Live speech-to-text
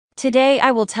Today I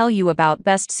will tell you about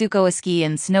best Sukoa ski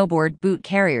and snowboard boot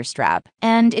carrier strap.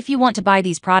 And if you want to buy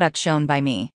these products shown by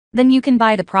me, then you can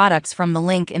buy the products from the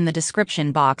link in the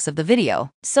description box of the video.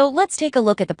 So let's take a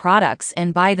look at the products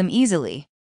and buy them easily.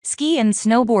 Ski and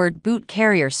snowboard boot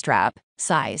carrier strap.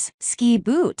 Size, ski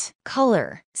boot.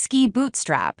 Color, ski boot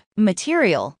strap.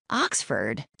 Material,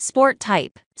 Oxford. Sport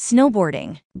type,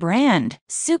 snowboarding. Brand,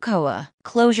 Sukoa.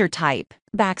 Closure type,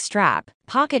 back strap.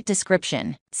 Pocket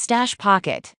description, stash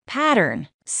pocket. Pattern,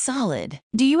 solid.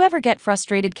 Do you ever get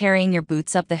frustrated carrying your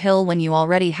boots up the hill when you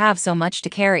already have so much to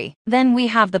carry? Then we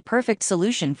have the perfect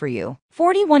solution for you.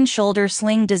 41 shoulder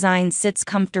sling design sits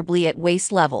comfortably at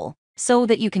waist level, so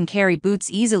that you can carry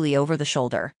boots easily over the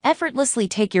shoulder. Effortlessly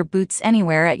take your boots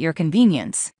anywhere at your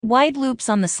convenience. Wide loops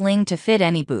on the sling to fit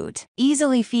any boot.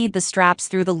 Easily feed the straps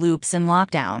through the loops and lock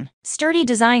down. Sturdy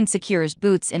design secures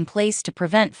boots in place to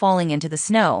prevent falling into the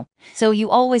snow, so you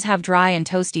always have dry and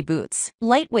toasty boots.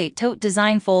 Lightweight tote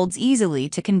design folds easily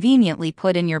to conveniently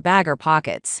put in your bag or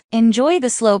pockets. Enjoy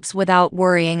the slopes without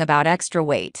worrying about extra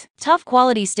weight. Tough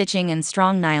quality stitching and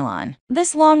strong nylon.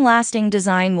 This long-lasting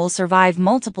design will survive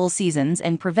multiple seasons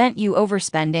and prevent you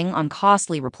overspending on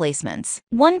costly replacements.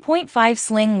 1.5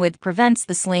 sling width prevents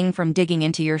the sling from digging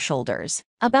into your shoulders.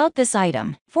 About this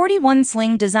item, 41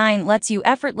 sling design lets you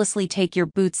effortlessly take your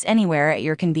boots anywhere at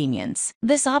your convenience.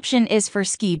 This option is for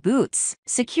ski boots.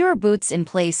 Secure boots in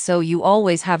place so you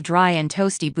always have dry and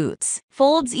toasty boots.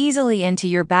 Folds easily into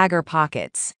your bag or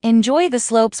pockets. Enjoy the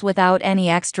slopes without any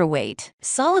extra weight.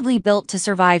 Solidly built to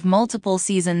survive multiple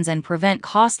seasons and prevent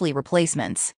costly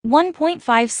replacements.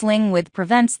 1.5 sling width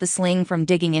prevents the sling from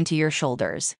digging into your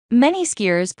shoulders. Many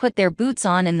skiers put their boots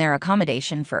on in their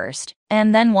accommodation first,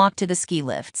 and then walk to the ski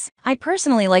lifts. I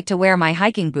personally like to wear my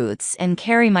hiking boots and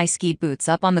carry my ski boots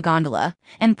up on the gondola,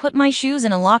 and put my shoes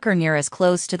in a locker near as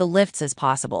close to the lifts as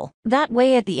possible. That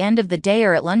way at the end of the day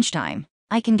or at lunchtime,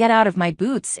 I can get out of my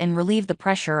boots and relieve the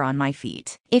pressure on my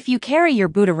feet. If you carry your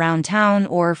boot around town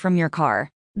or from your car,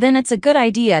 then it's a good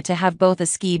idea to have both a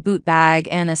ski boot bag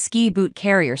and a ski boot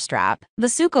carrier strap. The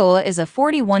Sukoa is a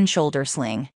 41 shoulder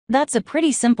sling. That's a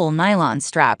pretty simple nylon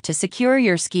strap to secure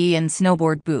your ski and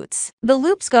snowboard boots. The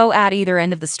loops go at either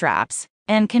end of the straps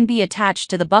and can be attached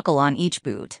to the buckle on each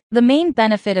boot. The main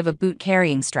benefit of a boot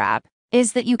carrying strap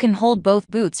is that you can hold both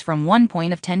boots from one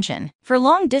point of tension. For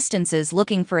long distances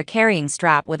looking for a carrying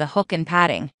strap with a hook and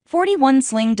padding, 41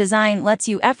 sling design lets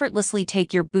you effortlessly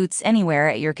take your boots anywhere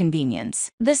at your convenience.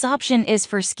 This option is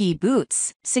for ski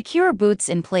boots. Secure boots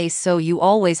in place so you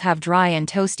always have dry and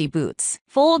toasty boots.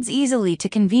 Folds easily to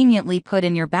conveniently put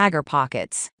in your bag or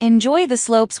pockets. Enjoy the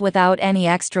slopes without any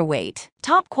extra weight.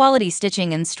 Top quality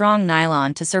stitching and strong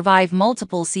nylon to survive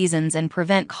multiple seasons and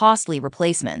prevent costly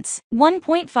replacements.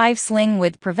 1.5 sling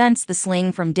width prevents the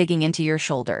sling from digging into your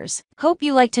shoulders. Hope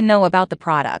you like to know about the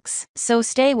products, so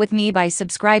stay with me by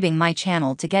subscribing my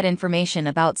channel to get information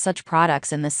about such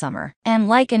products in the summer. And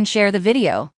like and share the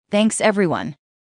video. Thanks everyone.